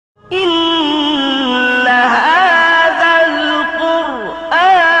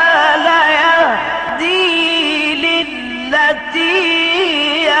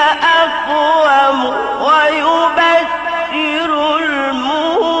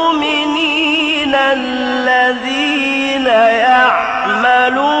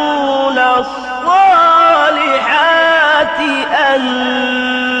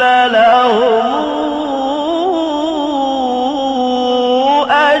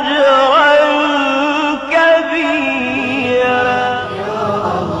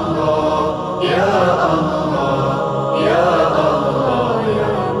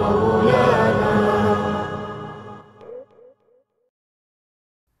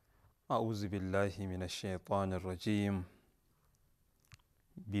أعوذ بالله من الشيطان الرجيم.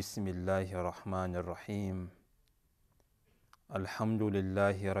 بسم الله الرحمن الرحيم. الحمد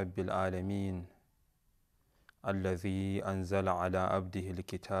لله رب العالمين الذي أنزل على عبده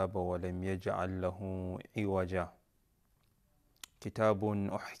الكتاب ولم يجعل له عوجا. كتاب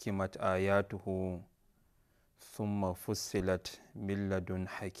أحكمت آياته ثم فصلت من لدن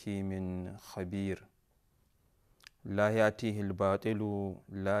حكيم خبير. لا يأتيه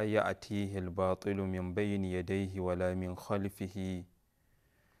الباطل من بين يديه ولا من خلفه.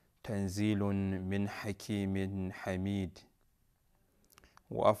 تنزيل من حكيم حميد.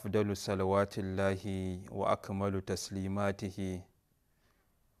 وأفضل صلوات الله وأكمل تسليماته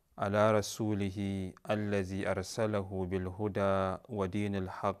على رسوله الذي أرسله بالهدى ودين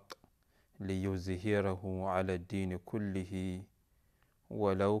الحق ليظهره على الدين كله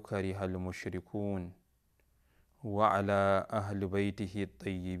ولو كره المشركون. وعلى أهل بيته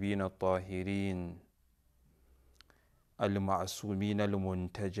الطيبين الطاهرين المعصومين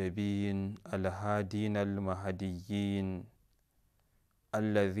المنتجبين الهادين المهديين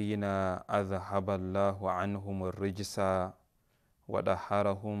الذين أذهب الله عنهم الرجس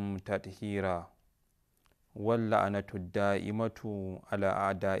ودحرهم تطهيرا. واللعنة الدائمة على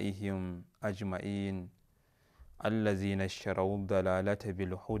أعدائهم أجمعين الذين اشتروا الضلالة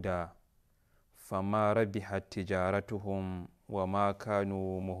بالهدى فما ربحت تجارتهم وما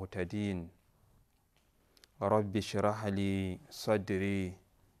كانوا مهتدين. رب اشرح لي صدري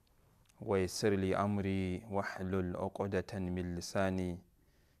ويسر لي أمري واحلل عقدة من لساني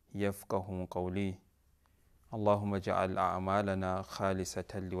يفقه قولي. اللهم اجعل أعمالنا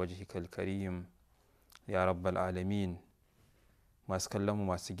خالصة لوجهك الكريم يا رب العالمين. masu kallonmu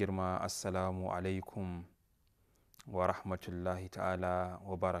masu girma, assalamu alaikum wa rahmatullahi ta'ala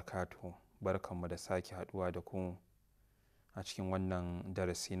wa barakatuhu. Barkanmu da sake haduwa da ku a cikin wannan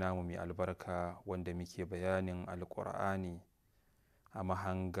darasi namu mai albarka wanda muke bayanin alkur'ani a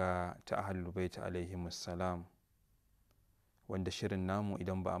mahanga ta Ahlulbaiti alaihimussalam, wanda shirin namu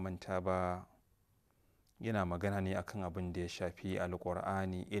idan ba a manta ba yana magana ne akan abin da ya shafi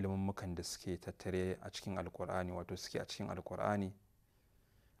alkur'ani, ilmummukan da suke tattare a cikin alkur'ani, wato suke a cikin alkur'ani.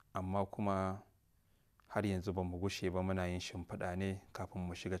 Amma kuma har yanzu ba mu gushe ba, muna yin shimfiɗa ne kafin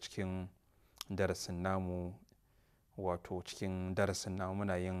mu shiga cikin darasin namu. Wato cikin darasin namu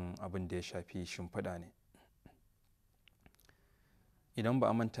muna yin abin da ya shafi shimfiɗa ne. Idan ba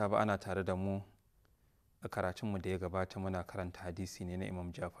a manta ba, ana tare da mu a karatunmu da ya gabata muna karanta hadisi ne na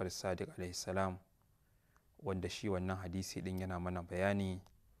Imam Ja'far Sadiq alaihi salam, wanda shi wannan hadisi din yana mana bayani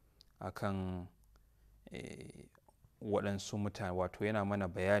akan waɗansu mutane, wato yana mana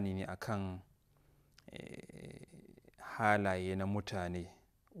bayani ne akan halaye na mutane,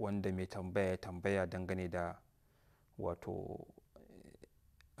 wanda mai tambaya ya tambaya dangane da wato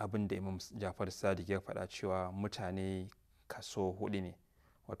abin da Imam Ja'far Sadiq ya faɗa cewa mutane kaso hudu ne.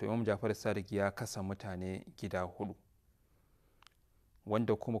 Wato Imam Ja'far Sadiq ya kasa mutane gida hudu,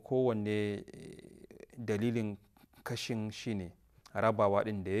 wanda kuma kowanne dalilin kashin shine rabawa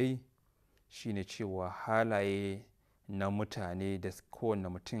din da ya yi shine cewa halaye na mutane da kowane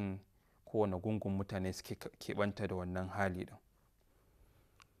mutum, kowane gungun mutane suke keɓanta da wannan hali din,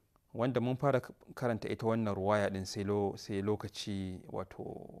 wanda mun fara karanta ita wannan ruwaya din sai lokaci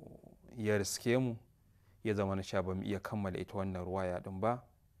wato ya riske mu, ya zama na sha ba mu iya kammala ita wannan ruwaya din ba,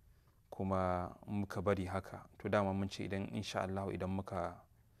 kuma muka bari haka. To dama mun ce idan insha Allah idan muka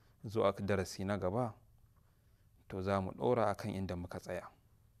zo a darasi na gaba to za mu ɗora akan inda muka tsaya.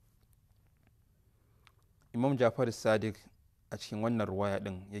 Imam Ja'far Sadiq a cikin wannan ruwaya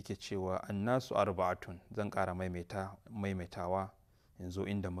din yake cewa annasu arba'atun. Zan ƙara maimaitawa yanzu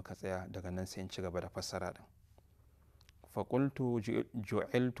inda muka tsaya, daga nan sai in ci gaba da fassara din. Faƙultu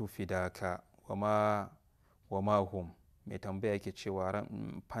ju'iltu fidaka wa ma hum. Mai tambaya yake cewa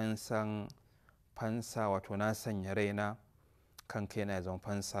fansa, wato na sanya raina kan kai na zama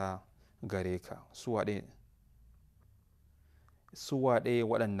fansa gare ka. Suwa ɗaya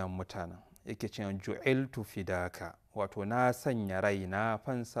waɗannan mutanen. Yake cewa ju'iltu fidaka, wato na sanya raina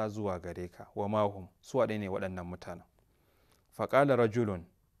fansa zuwa gare ka. Wa ma hum, suwa ɗaya ne waɗannan mutanen. Faƙala rajulun.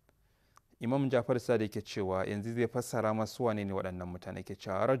 Imam Ja'far Sadiq yake cewa yanzu zai fassara masu wane ne waɗannan mutane. Yake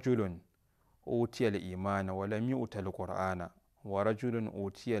cewa rajulun utiyal imana wa lam yu'tal qur'ana, wa rajulun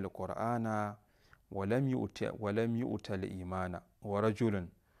utiyal qur'ana wa lam yu'tal imana, wa rajulun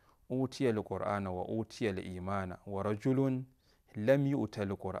utiyal qur'ana wa utiyal imana, wa rajulun lam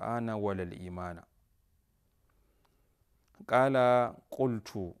yu'tal qur'ana wa lal imana. Qala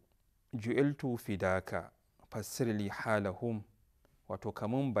qultu ju'iltu fidaka fassir li halahum. Wato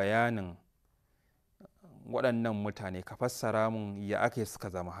kamun bayanin waɗannan mutane, ka fassara mun ya ake suka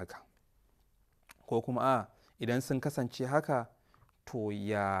zama haka. ko kuma idan sun kasance haka to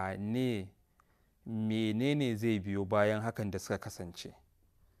ya ne menene zai biyo bayan hakan da suka kasance.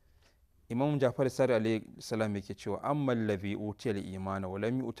 Imam Jafar Sadiq alaihi salam yake cewa amma allazi utiyal imana wa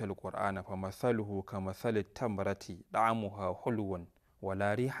lam yu'tal qur'ana fa mathaluhu ka mathalit tamrati da'amuha hulwan wa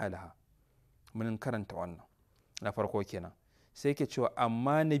la riha laha. Mun karanta wannan na farko kenan. Sai yake cewa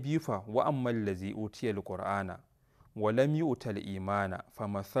amma na biyu fa wa amma allazi utiyal qur'ana wa lam yu'tal imana fa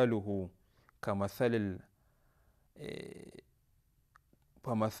mathaluhu ka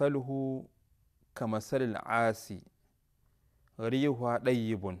mathalil asi rihuha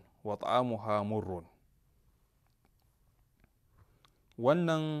dayyibun wa ta'amuha murrun.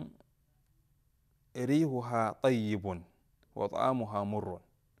 Wannan rihuha tayyibun wa ta'amuha murrun,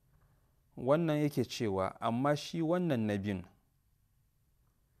 wannan yake cewa amma shi wannan nabin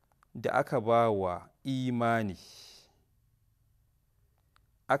da aka ba wa imani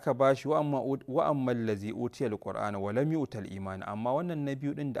aka ba shi wa amma allazi utiyal qur'ana wa lam yu'tal imani, amma wannan na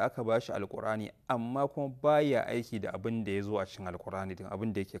biyu din da aka ba shi alqur'ani amma kuma baya aiki da abin da ya zo a cikin alqur'ani din,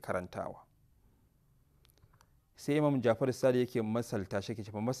 abin da yake karantawa. Sai Imam Jafar Sadiq yake masalta shi, yake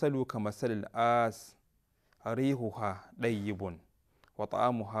cewa masalu ka masalil as rihuha dayyibun wa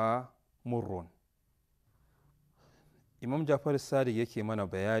ta'amuha murrun. Imam Jafar Sadiq yake mana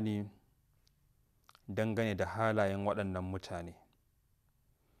bayani dangane da halayen waɗannan mutane,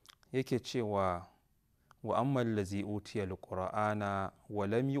 yake cewa wa amma allazi utiyal qur'ana wa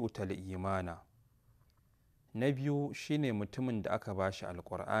lam yu'tal imana. Na biyu shine mutumin da aka bashi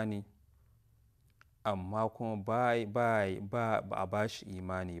alqur'ani amma kuma ba a bashi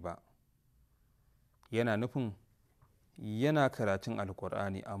imani ba. Yana nufin yana karatun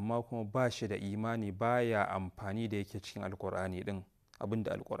alqur'ani amma kuma ba shi da imani, baya amfani da yake cikin alqur'ani din,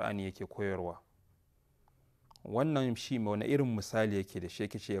 abinda alqur'ani yake koyarwa. Wannan shi wani irin misali yake da shi,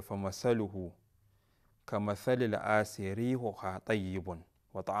 yake ce fa masaluhu ka masalil asi rihuha tayyibun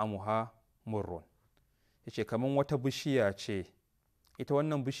wa ta'amuha murrun. Yace kaman wata bishiya ce, ita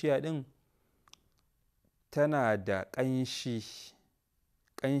wannan bishiya din tana da ƙanshi,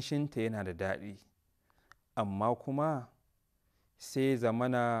 ƙanshinta yana da daɗi, amma kuma sai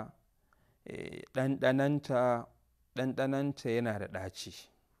zamana ɗanɗananta yana da ɗaci.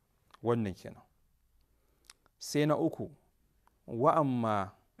 Wannan kenan. Sai na uku wa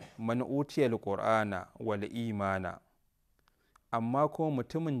amma man utiyal qur'ana wal imana, amma ko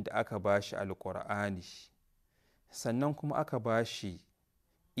mutumin da aka bashi alqur'ani sannan kuma aka bashi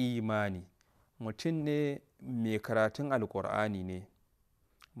imani, mutum ne mai karatun alqur'ani ne,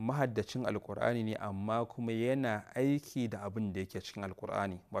 mahaddacin alqur'ani ne, amma kuma yana aiki da abin da yake cikin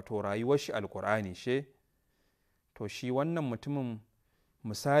alqur'ani, wato rayuwar shi alqur'ani she, to shi wannan mutumin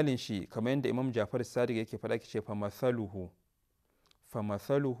misalin shi kamar yadda Imam Jafar Sadiq yake faɗa, ke ce fa mathaluhu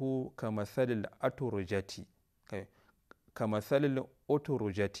ka mathalil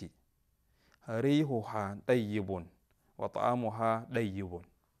uturujati rihuha dayyibun wa ta'amuha dayyibun.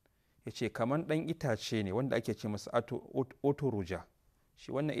 Yace kaman ɗan itace ne wanda ake ce masa uturuja.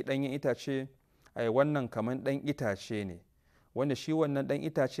 Shi wannan ɗanyen itace, wannan kaman ɗan itace ne wanda shi wannan ɗan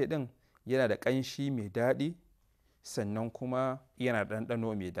itace ɗin yana da ƙanshi mai daɗi sannan kuma yana da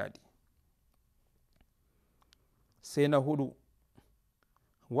ɗanɗano mai daɗi. Sai na hudu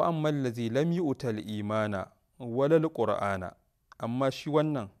wa amma allazi lam yu'tal imana walal qur'ana, amma shi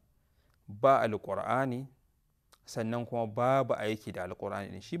wannan ba alqur'ani sannan kuma babu aiki da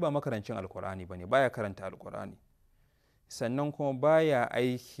alqur'ani. Shi ba makarancin alqur'ani bane, baya karanta alqur'ani sannan kuma baya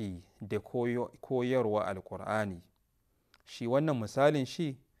aiki da koyarwa alqur'ani. Shi wannan misalin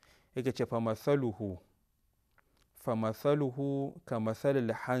shi yake ce fa mathaluhu ka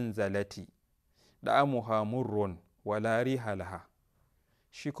mathalil hanzalati da'amuha murrun wa la riha laha.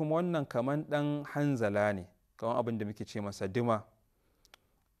 Shi kuma wannan kaman ɗan hanzala ne, kaman abin da muke ce masa dima.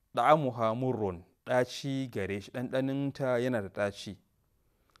 Da'amuha murrun, ɗaci gare shi, ɗanɗaninta yana da ɗaci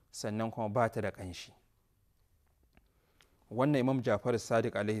sannan kuma ba ta da ƙanshi. Wannan Imam Jafar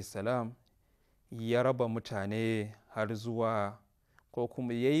Sadiq alaihi salam ya raba mutane har zuwa, ko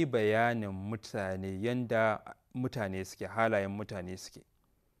kuma ya yi bayanin mutane yanda mutane suke, halayen mutane suke,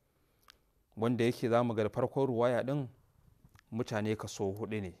 wanda yake za mu ga farkon ruwaya ɗin mutane kaso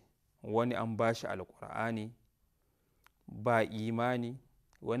hudu ne. Wani an ba shi alƙur'ani ba imani,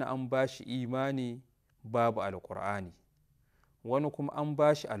 wani an ba shi imani babu alƙur'ani, wani kuma an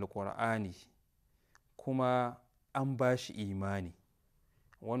ba shi alƙur'ani kuma an ba shi imani,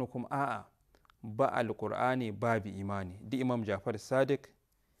 wani kuma ba alƙur'ani babu imani. Duk Imam Jafar Sadiq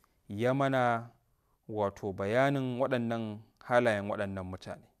ya mana wato bayanin waɗannan halayen waɗannan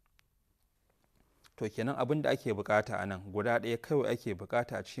mutane. to kenan abin da ake bukata a nan guda ɗaya kawai ake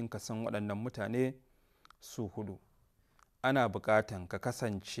bukata a cikin kasan waɗannan mutane su hudu. Ana bukatan ka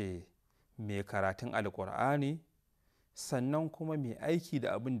kasance mai karatun alkur'ani, sannan kuma mai aiki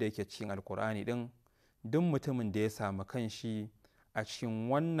da abin da yake cikin alkur'ani ɗin. Duk mutumin da ya samu kanshi a cikin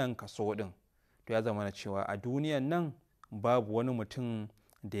wannan kaso ɗin, to ya zama na cewa a duniyan nan babu wani mutum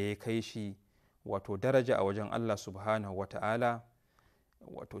da ya kai shi wato daraja a wajen Allah subhanahu wa ta'ala,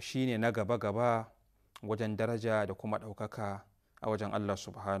 wato shine na gaba-gaba wajen daraja da kuma ɗaukaka a wajen Allah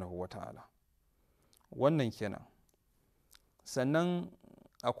subhanahu wa ta'ala. Wannan kenan. Sannan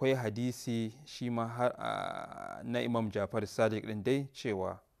akwai hadisi shi ma na Imam Jafar Sadiq ɗin dai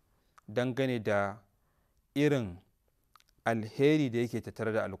cewa dangane da irin alheri da yake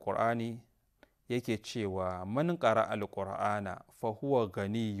tattare da alkur'ani, yake cewa man qara alkur'ana fa huwa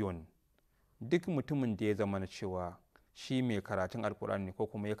ganiyun. Duk mutumin da ya zama na cewa shi mai karatun alkur'ani ko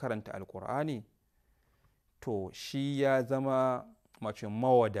kuma ya karanta alkur'ani, to shi ya zama mace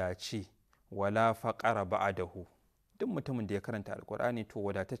mawadaci, wala faqara ba'dahu. Duk mutumin da ya karanta alkur'ani to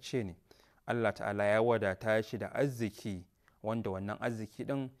wadatacce ne. Allah ta'ala ya wadata shi da arziki, wanda wannan arziki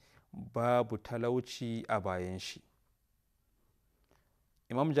din babu talauci a bayan shi.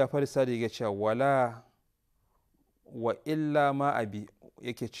 Imam Jafar Sadiq ya ce wala wa illa ma abi,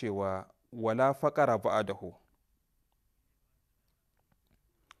 yake cewa wala faqara ba'dahu.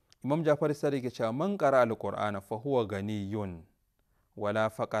 Imam Jafar Sadiq ya ce man qara alqur'ana fa huwa ganiyun wala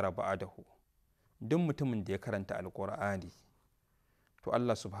faqara ba'dahu. Duk mutumin da ya karanta alqur'ani, to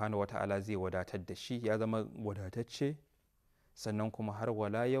Allah subhanahu wa ta'ala zai wadatar da shi, ya zama wadatacce. Sannan kuma har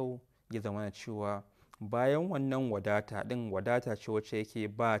wala yau ya zama cewa bayan wannan wadata din, wadata ce wacce yake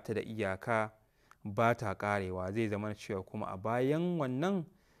ba ta da iyaka, ba ta karewa. Zai zama cewa kuma a bayan wannan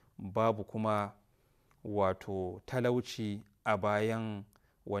babu kuma wato talauci a bayan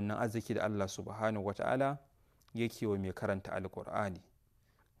wannan arziki da Allah subhanahu wa ta'ala yake wa mai karanta alkur'ani.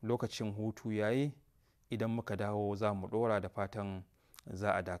 Lokacin hutu yayi, idan muka dawo za mu dora, da fatan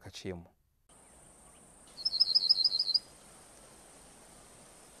za a dakace mu.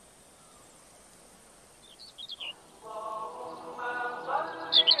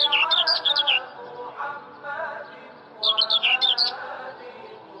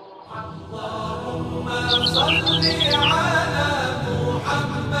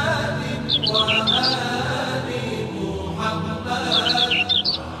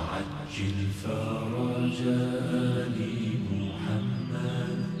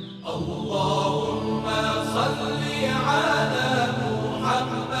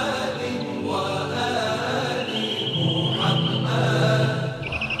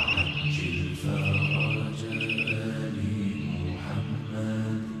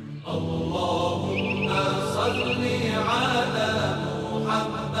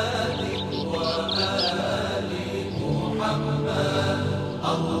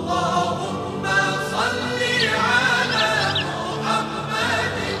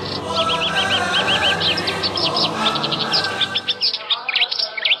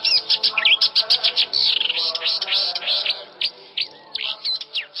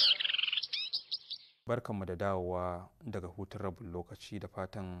 Barkanmu da dawowa daga hutun rabin lokaci, da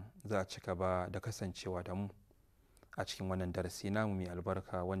fatan za a ci gaba da kasancewa da mu a cikin wannan darasi namu mai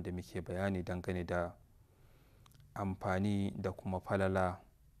albarka, wanda muke bayani dangane da amfani da kuma falala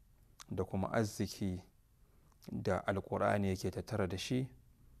da kuma arziki da alkur'ani yake tattara da shi,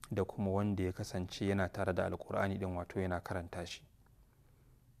 da kuma wanda ya kasance yana tare da alkur'ani din, wato yana karanta shi.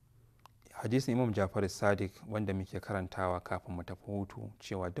 Hadisin Imam Jafar Sadiq wanda muke karantawa kafin mu tafi hutu,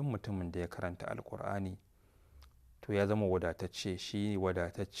 cewa duk mutumin da ya karanta alkur'ani to ya zama wadatacce. Shi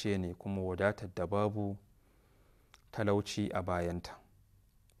wadatacce ne, kuma wadatar da babu talauci a bayanta.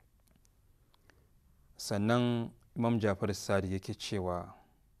 Sannan Imam Jafar Sadiq yake cewa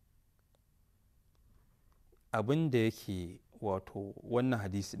abin da yake, wato wannan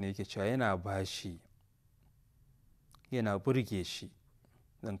hadisi ne yake cewa yana bashi, yana burge shi.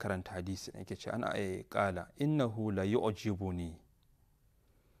 Zan karanta hadisi ne yake cewa ana qala innahu la yu'jibuni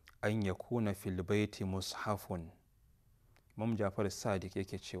an yakuna fil baiti mushafun. Imam Jafar Sadiq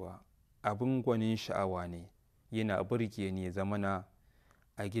yake cewa abin gwanin sha'awa ne, yana burge ni zamana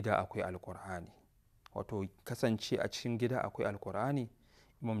a gida akwai alkur'ani, wato kasance a cikin gida akwai alkur'ani.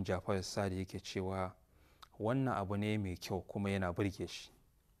 Imam Jafar Sadiq yake cewa wannan abu ne mai kyau, kuma yana burge shi.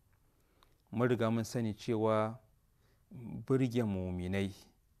 Mun riga mun sani cewa burge muminai,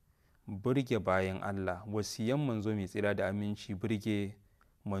 burge bayan Allah, wasiyan manzo mai tsira da aminci burge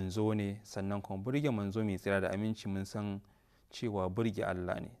manzo ne. Sannan kuma burge manzo mai tsira da aminci mun san cewa burge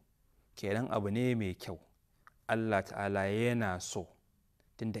Allah ne. Kenan abu ne mai kyau, Allah ta'ala yana so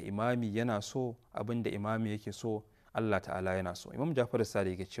tunda imami yana so abin da imami yake so Allah ta'ala yana so. Imam Ja'far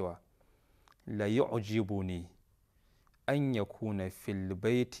Sadiq yake cewa la yu'jibuni an yakuna fil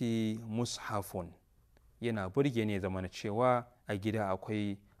baiti mushafun, yana burge ne zamana cewa a gida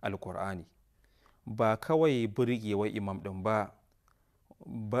akwai alkur'ani. Ba kawai burgewa imam din ba,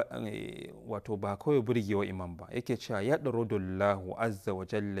 wato ba kawai burgewa imam ba, yake cewa ya ɗarudullahu azza wa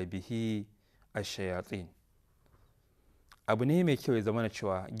jalla bihi ash-shayatin. Abu ne mai kyau ya zamana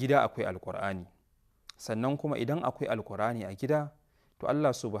cewa gida akwai alkur'ani, sannan kuma idan akwai alkur'ani a gida to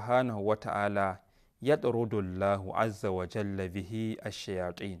Allah subhanahu wa ta'ala ya ɗarudullahu azza wa jalla bihi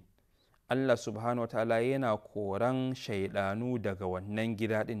ash-shayatin. Allah subhanahu wa ta'ala yana koran shaidanu daga wannan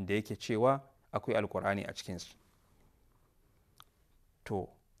gida ɗin da yake cewa akwai alkur'ani a cikinsu. To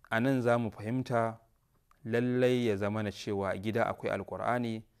a nan za mu fahimta lallai ya zama na cewa gida akwai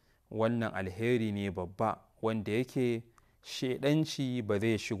alkur'ani, wannan alheri ne babba wanda yake shaidanci ba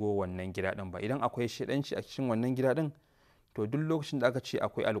zai shigo wannan gida ɗin ba. Idan akwai shaidanci a cikin wannan gida ɗin, to duk lokacin da aka ce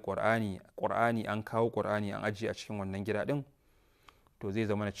akwai alkur'ani an kawo ƙur'ani an ajiye a cikin wannan gida ɗin, to zai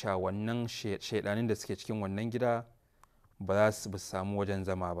zama na cewa wannan shaidanin da suke cikin wannan gida ba za su samu wajen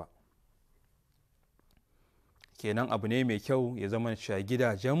zama ba. Kenan abu ne mai kyau ya zama na cewa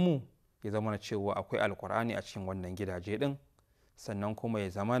gidajenmu ya zama na cewa akwai alkur'ani a cikin wannan gidaje ɗin, sannan kuma ya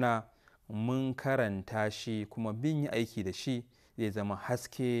zama na mun karanta shi kuma bin yi aiki da shi, zai zama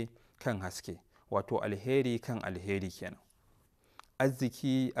haske kan haske, wato alheri kan alheri kenan,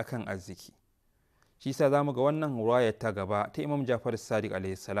 arziki akan arziki. Shi sa za mu ga wannan ruwayar ta gaba ta Imam Ja'far Sadiq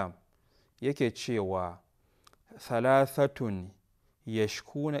alaihi salam yake cewa thalathatun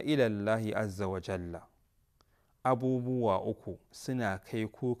yashkuna ila Allahi azza wa jalla, abubuwa uku suna kai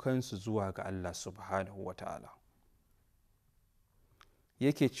kukansu zuwa ga Allah subhanahu wa ta'ala.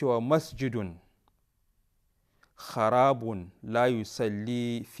 Yake cewa masjidun kharabun la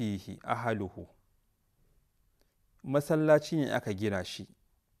yusalli fihi ahaluhu, masallaci ne aka gina shi,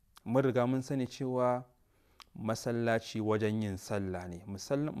 mun riga mun sani cewa masallaci wajen yin sallah ne,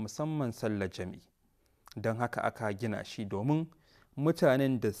 musamman sallar jami'i, don haka aka gina shi domin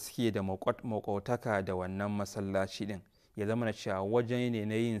mutanen da suke da makwataka da wannan masallaci din ya zama na cewa waje ne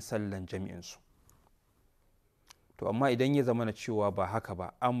na yin sallan jami'insu. To amma idan ya zama na cewa ba haka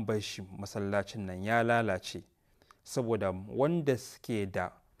ba, an bar shi masallacin nan ya lalace saboda wanda suke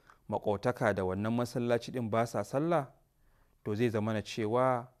da makwataka da wannan masallaci din ba sa sallah, to zai zama na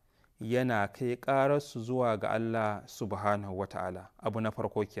cewa yana kai ƙararsu zuwa ga Allah subhanahu wa ta'ala. Abu na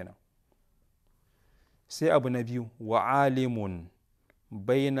farko kenan. Sai abu na biyu, wa alimun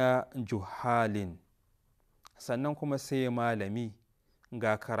baina juhalin, sannan kuma sai malami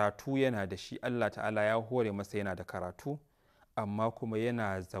ga karatu yana da shi, Allah ta'ala ya hore masa yana da karatu, amma kuma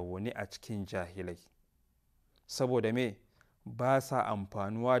yana zaune a cikin jahilai. Saboda me? Ba sa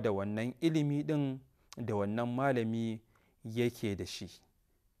amfanuwa da wannan ilimi ɗin da wannan malami yake da shi.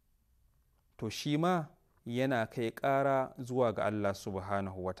 To shi ma yana kai ƙara zuwa ga Allah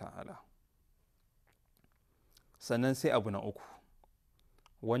subhanahu wa ta'ala. Sannan sai abu na uku,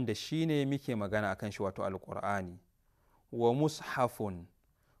 wanda shi ne muke magana a kan shi, wato alkur'ani. Wa mushafun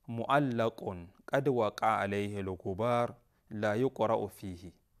mu'allaqun qad waqa alaihi al-gubar la yuqra'u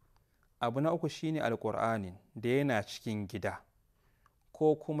fihi. Abu na uku shine alkur'ani da yana cikin gida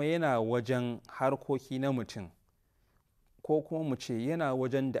ko kuma yana wajen harkoki na mutum, ko kuma mu ce yana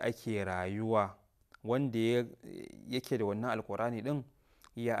wajen da ake rayuwa, wanda yake da wannan alkur'ani din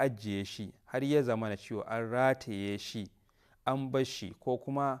ya ajiye shi har ya zama na cewa an rataye shi, an bar shi, ko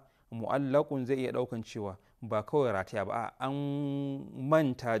kuma mu'allaqun zai iya ɗaukan cewa ba kawai rataya ba, an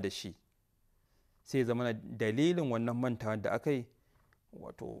manta da shi, sai zama dalilin wannan mantawa da aka yi,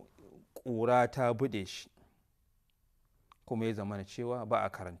 wato ƙura ta buɗe shi, kuma ya zama cewa ba a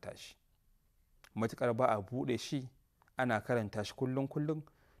karanta shi. Matuƙar ba a buɗe shi ana karanta shi kullum,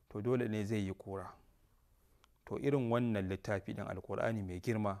 to dole ne zai yi ƙura. To irin wannan littafi ɗin alkur'ani mai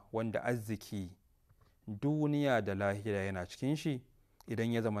girma, wanda arziki duniya da lahira yana cikin shi,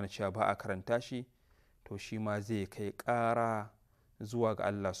 idan ya zama cewa ba a karanta shi, to shi ma zai kai ƙara zuwa ga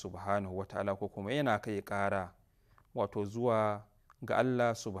Allah subhanahu wa ta'ala, ko kuma yana kai ƙara wato zuwa ga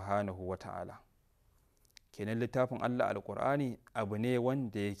Allah subhanahu wa ta'ala. Kenan littafin Allah alkur'ani abu ne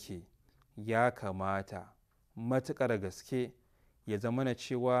wanda yake ya kamata matuƙar gaske ya zama na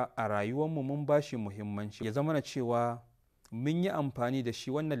cewa a rayuwarmu mun ba shi muhimmanci, ya zama na cewa mun yi amfani da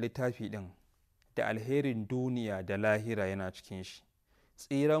shi wannan littafi ɗin da alherin duniya da lahira yana cikin shi,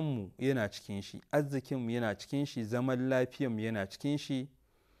 tsiranmu yana cikin shi, arzikinmu yana cikin shi, zaman lafiyanmu yana cikin shi,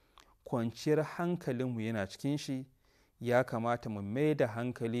 kwanciyar hankalinmu yana cikin shi. Ya kamata mu mai da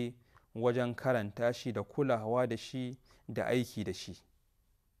hankali wajen karanta shi da kulawa da shi da aiki da shi.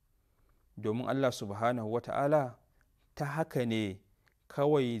 domin Allah subhanahu wata'ala ta haka ne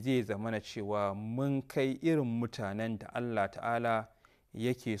kawai zai zamana cewa mun kai irin mutanen da Allah ta'ala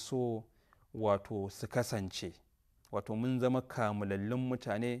yake so wato su kasance, wato mun zama kamulallun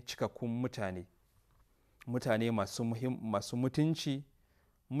mutane, cikakkun mutane, mutane masu mutunci,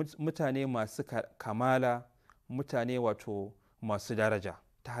 mutane masu kamala, mutane wato masu daraja.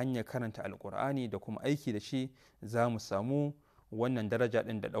 Ta hanyar karanta alkur'ani da kuma aiki da shi za mu samu wannan daraja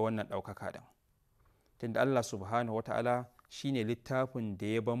ɗin da wannan ɗaukaka ɗin. Tunda Allah subhanahu wata'ala shi ne littafin da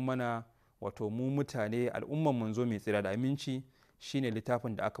ya ban mana, wato mu mutane al'umman manzo mai tsira da aminci, shi ne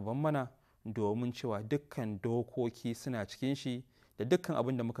littafin da aka ban mana domin cewa dukkan dokoki suna cikin shi da dukkan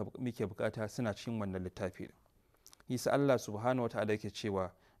abin da muke bukata suna cikin wannan littafi. Isa Allah subhanahu wata'ala yake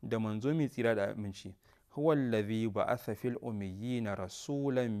cewa da manzo mai tsira da aminci, huwa allazi ba'atha fil ummiyina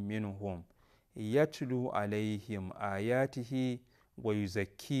rasulan minhum yatlu alaihim ayatihi wa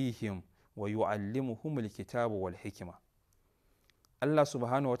yuzakkihim wa yu'allimuhumul kitaba wal hikima. Allah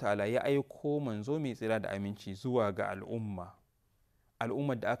subhanahu wata'ala ya aiko manzo mai tsira da aminci zuwa ga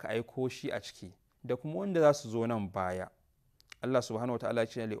al'ummar da aka aiko shi a ciki da kuma wanda za su zo nan baya. Allah subhanahu wata'ala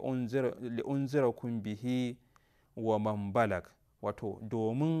ce li'unzirakum bihi wa man balag, wato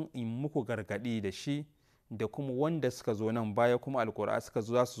domin in muku gargadi da shi da kuma wanda suka zo nan baya, kuma alkur'ani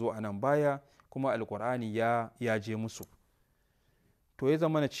za su zo a nan baya, kuma alkur'ani ya je musu. To ya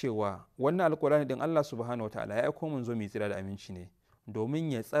zama na cewa wannan alkur'ani din Allah subhanahu wata'ala ya aiko manzo mai tsira da aminci ne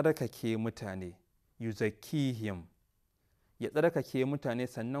domin ya tsarkake mutane, yuzakkihim, ya tsarkake mutane,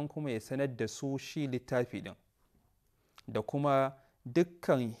 sannan kuma ya sanar da su shi littafi din da kuma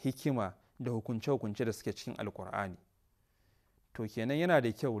dukkan hikima da hukunce-hukunce da suke cikin alkur'ani. To kenan yana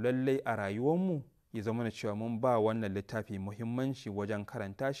da kyau lallai a rayuwarmu ya zama da cewa mun ba wannan littafi muhimmanci wajen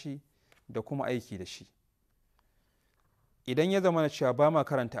karanta shi da kuma aiki da shi. Idan ya zama da cewa ba ma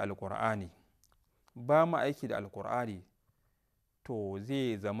karanta alkur'ani, ba ma aiki da alkur'ani, to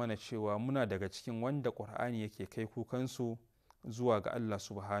zai zama da cewa muna daga cikin wanda ƙur'ani yake kai kukansu zuwa ga Allah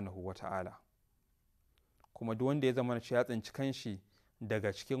subhanahu wata'ala. Kuma duk wanda ya zama da cewa ya tsinci kanshi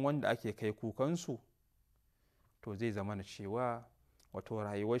daga cikin wanda ake kai kukansu, to zai zama da cewa wato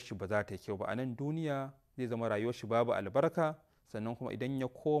rayuwar shi ba za ta yi kyau ba a nan duniya, zai zama rayuwar shi babu albarka, sannan kuma idan ya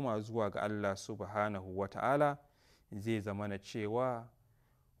koma zuwa ga Allah subhanahu wata'ala zai zama na cewa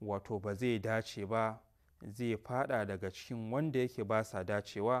wato ba zai dace ba, zai fada daga cikin wanda yake ba sa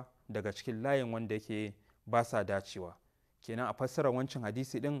dacewa, daga cikin layin wanda yake ba sa dacewa. Kenan a fassarar wancan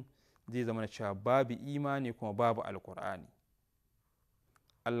hadisi din zai zama na cewa babu imani kuma babu alkur'ani.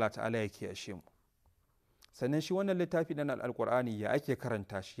 Allah ta'ala ya kiyashe mu. Sannan shi wannan littafi na alkur'ani ya ake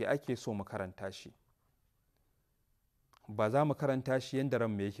karanta shi, ya ake so mu karanta shi. Ba za mu karanta shi yadda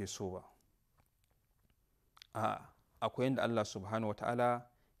ranmu yake so ba. Akwai yadda Allah subhanahu wata'ala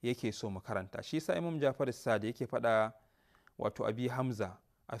yake so mu karanta shi. Sa Imam Jafar Sadiq yake faɗa, wato Abi Hamza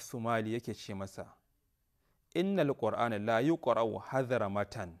As-Sumali yake ce masa, innal qur'ana la yuqra'u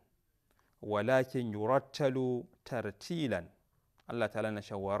hadramatan walakin yurattalu tartilan. Allah ta'ala na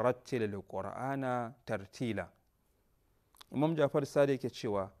cewa rattilil qur'ana tartila. Imam Jafar Sadiq yake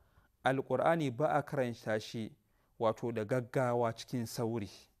cewa alqur'ani ba a karanta shi wato da gaggawa cikin sauri,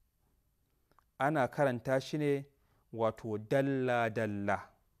 ana karanta shi ne wato dalla-dalla,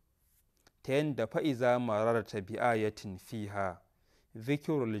 ta yadda fa'iza mararta bi ayatin fiha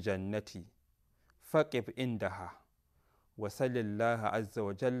zikirul jannati faqif indaha wa sallillaha azza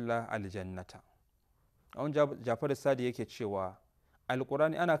wa jalla aljannata. Awon Jafar Sadi yake cewa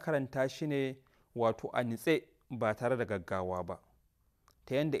alkurani ana karanta shi ne wato a nitse ba tare da gaggawa ba,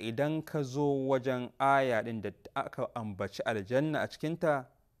 ta yadda idan ka zo wajen aya ɗin da aka ambaci aljanna a cikinta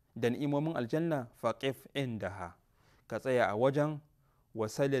da ni'imomin aljanna, faqif indaha, ka tsaya a wajen, wa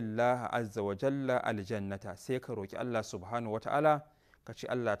sallillaha azza wa jalla aljannata, sai ka roki Allah subhanahu wata'ala, ka ce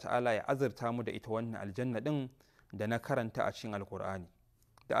Allah ta'ala ya azurta mu da ita wannan aljanna ɗin da na karanta a cikin alkur'ani,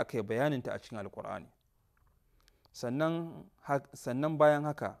 da aka yi bayaninta a cikin alkur'ani. Sannan bayan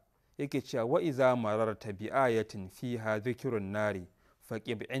haka yake cewa wa iza mararta bi ayatin fiha zikirun nari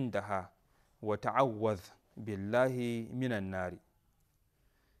faqib indaha wa ta'awwaz billahi minan nari.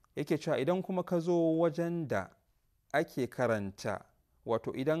 Yake cewa idan kuma ka zo wajen da ake karanta,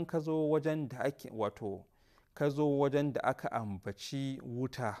 wato idan ka zo wajen da aka ambaci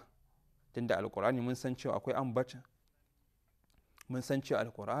wuta, tunda alkur'ani mun san cewa akwai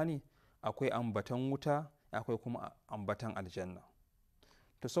alkur'ani akwai ambatan wuta, akwai kuma ambatan aljanna.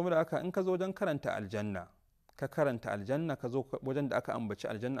 To saboda haka in ka zo wajen karanta aljanna, ka zo wajen da aka ambaci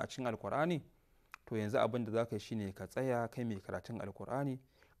aljanna a cikin alkur'ani, to yanzu abin da za ka yi shine ka tsaya kai mai karatun alkur'ani,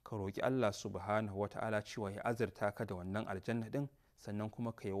 ka roƙi Allah subhanahu wata'ala cewa ya azurta ka da wannan aljanna din, sannan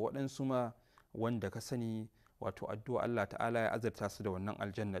kuma ka yi waɗansu ma wanda ka sani wato addu'a Allah ta'ala ya azurta su da wannan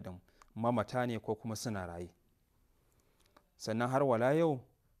aljanna ɗin, mamata ne ko kuma suna raye. Sannan har wala yau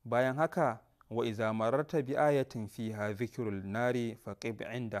bayan haka, wa iza mararta bi ayatin fiha dhikrul nari faqib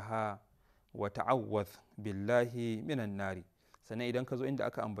indaha wa ta'awwadh billahi minan nari. Sannan idan ka zo inda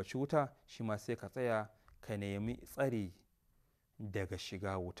aka ambaci wuta, shi ma sai ka tsaya ka nemi tsari daga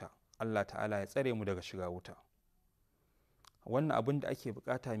shiga wuta. Allah ta'ala ya tsare mu daga shiga wuta. Wannan abin da ake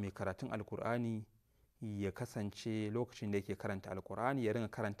bukata mai karatun alkur'ani ya kasance lokacin da yake karanta alkur'ani ya ringa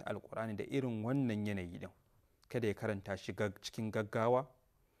karanta alkur'ani da irin wannan yanayi din. Kada ya karanta shi cikin gaggawa,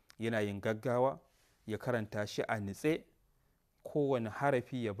 yana yin gaggawa, ya karanta shi a nitse, kowane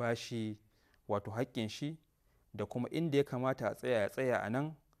harafi ya bashi wato haƙƙin shi, da kuma inda ya kamata a tsaya ya tsaya a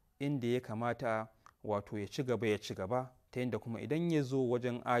nan, inda ya kamata wato ya ci gaba ya ci gaba, ta yadda kuma idan ya zo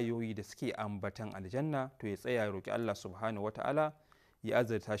wajen ayoyi da suke ambatan aljanna to ya tsaya ya roƙi Allah subhanahu wata'ala ya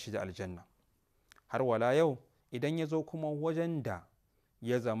azurta shi da aljanna. Har wala yau idan ya zo kuma wajen da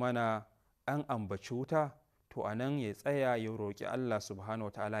ya zamana an ambaci wuta, to a nan ya tsaya ya roƙi Allah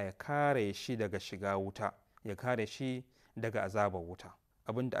subhanahu wata'ala ya kare shi daga shiga wuta, ya kare shi daga azabar wuta.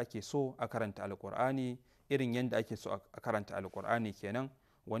 Abin da ake so a karanta alkur'ani irin yadda ake so a karanta alkur'ani kenan,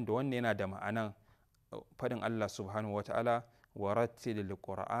 wanda wannan yana da ma'anan faɗin Allah subhanahu wata'ala wa rattilil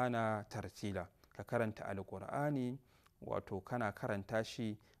qur'ana tartila. Ka karanta alkur'ani wato kana karanta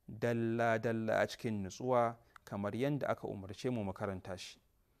shi dalla dalla a cikin nutsuwa kamar yadda aka umarce mu makaranta shi.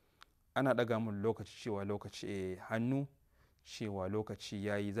 Ana ɗaga mun lokaci cewa lokaci hannu cewa lokaci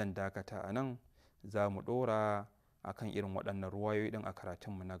yayi, zan dakata a nan, za mu ɗora akan irin waɗannan ruwayoyi ɗin a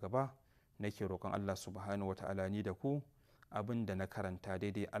karatunmu na gaba. Nake roƙon Allah subhanahu wata'ala ni da ku abin da na karanta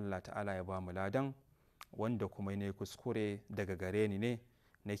daidai Allah ta'ala ya ba mu ladan, wanda kuma ne kuskure daga gare ni ne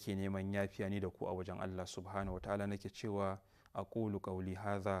nake neman yafiya ni da ku a wajen Allah subhanahu wata'ala. Nake cewa aqulu qawli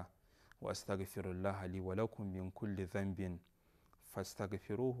hadha wa astaghfirullah li wa lakum min kulli dhanbin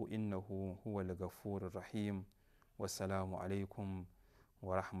fastaghfiruhu innahu huwal ghafurur rahim. Wassalamu alaikum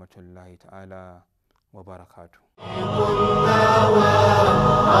wa rahmatullahi ta'ala wa barakatuh.